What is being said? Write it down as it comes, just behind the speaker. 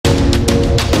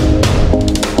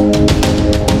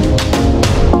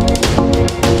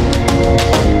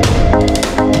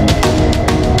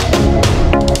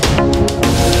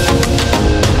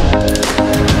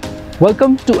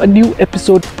Welcome to a new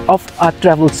episode of our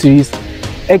travel series,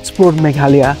 Explore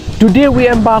Meghalaya. Today we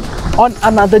embark on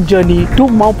another journey to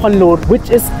Mawphanlur,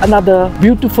 which is another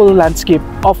beautiful landscape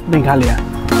of Meghalaya.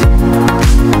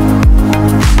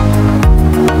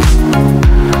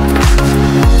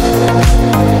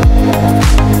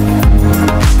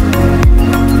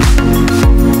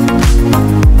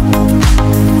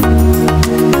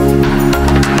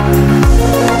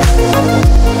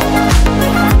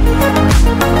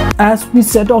 As we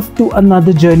set off to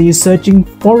another journey searching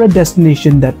for a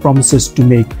destination that promises to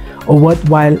make a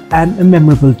worthwhile and a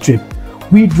memorable trip,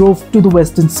 we drove to the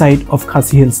western side of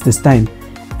Khasi Hills this time,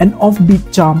 an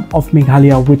offbeat charm of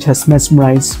Meghalaya which has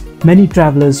mesmerized many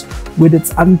travelers with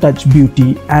its untouched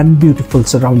beauty and beautiful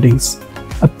surroundings.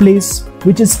 A place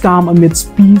which is calm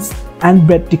amidst peace and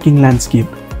breathtaking landscape.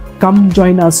 Come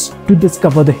join us to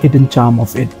discover the hidden charm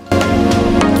of it.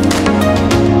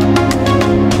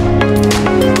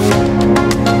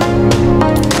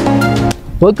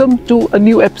 Welcome to a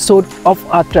new episode of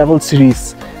our travel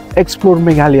series, Explore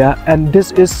Meghalaya, and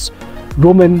this is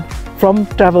Roman from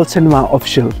Travel Cinema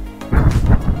Official.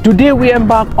 Today we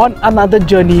embark on another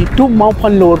journey to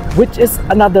Mawphanlur, which is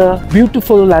another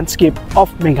beautiful landscape of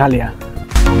Meghalaya.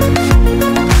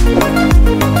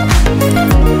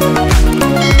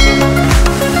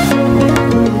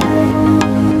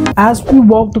 As we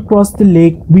walked across the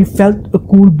lake, we felt a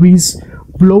cool breeze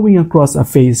blowing across our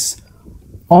face.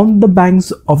 On the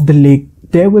banks of the lake,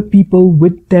 there were people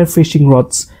with their fishing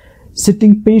rods,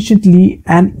 sitting patiently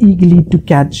and eagerly to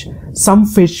catch some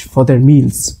fish for their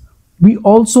meals. We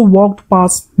also walked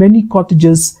past many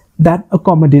cottages that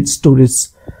accommodate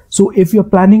tourists. So if you're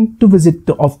planning to visit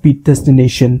the offbeat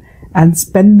destination and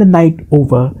spend the night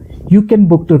over, you can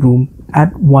book a room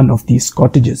at one of these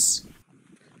cottages.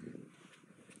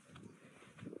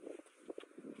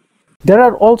 There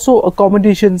are also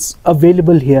accommodations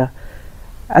available here,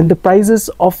 and the prices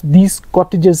of these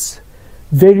cottages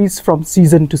varies from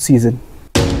season to season.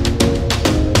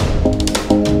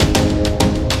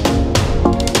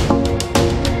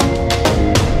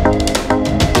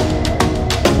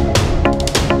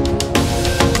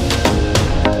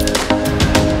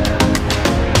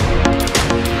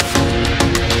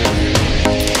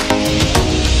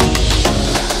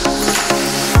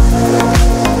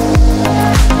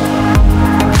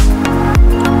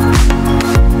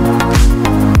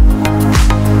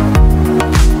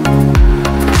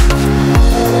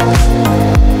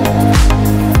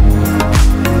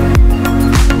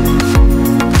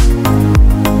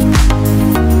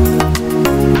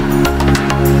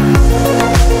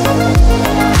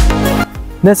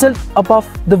 Nestled above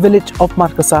the village of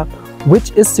Markasa,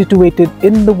 which is situated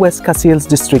in the West Khasi Hills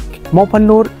district,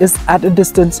 Mawphanlur is at a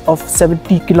distance of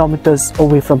 70 kilometers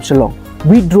away from Shillong.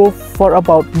 We drove for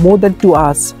about more than 2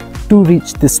 hours to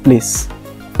reach this place.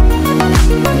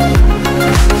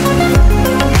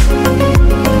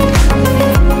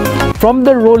 From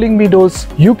the rolling meadows,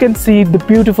 you can see the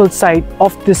beautiful side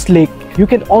of this lake. You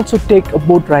can also take a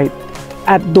boat ride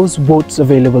at those boats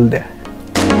available there.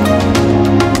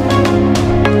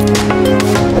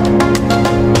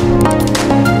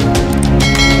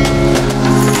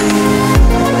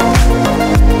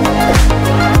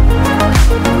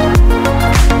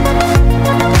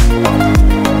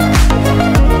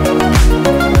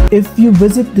 If you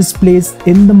visit this place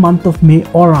in the month of May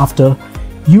or after,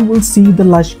 you will see the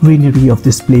lush greenery of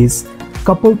this place,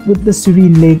 coupled with the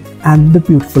serene lake and the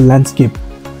beautiful landscape.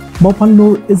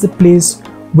 Mawphanlur is a place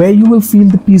where you will feel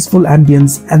the peaceful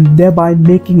ambience and thereby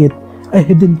making it a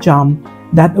hidden charm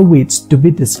that awaits to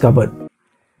be discovered.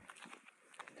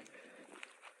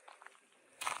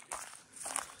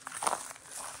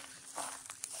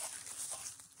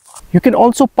 You can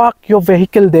also park your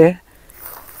vehicle there.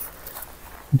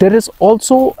 There is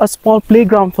also a small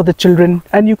playground for the children,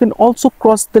 and you can also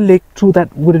cross the lake through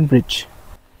that wooden bridge.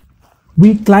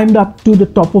 We climbed up to the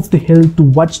top of the hill to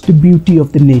watch the beauty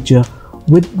of the nature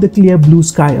with the clear blue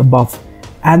sky above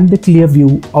and the clear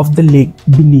view of the lake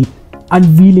beneath,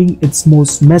 unveiling its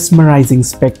most mesmerizing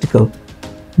spectacle.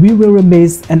 We were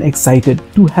amazed and excited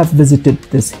to have visited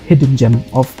this hidden gem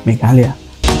of Meghalaya.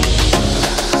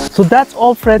 So that's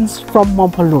all, friends, from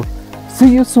Mawphanlur.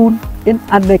 See you soon in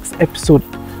our next episode.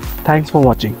 Thanks for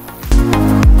watching.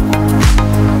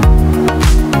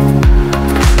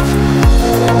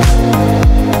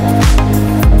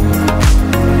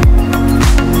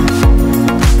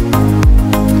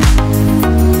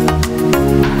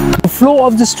 The flow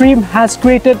of the stream has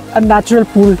created a natural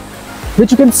pool,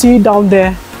 which you can see down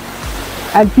there,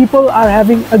 and people are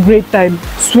having a great time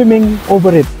swimming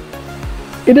over it.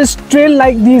 It is trail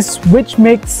like these which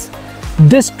makes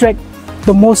this trek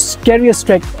the most scariest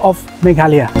trek of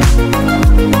Meghalaya.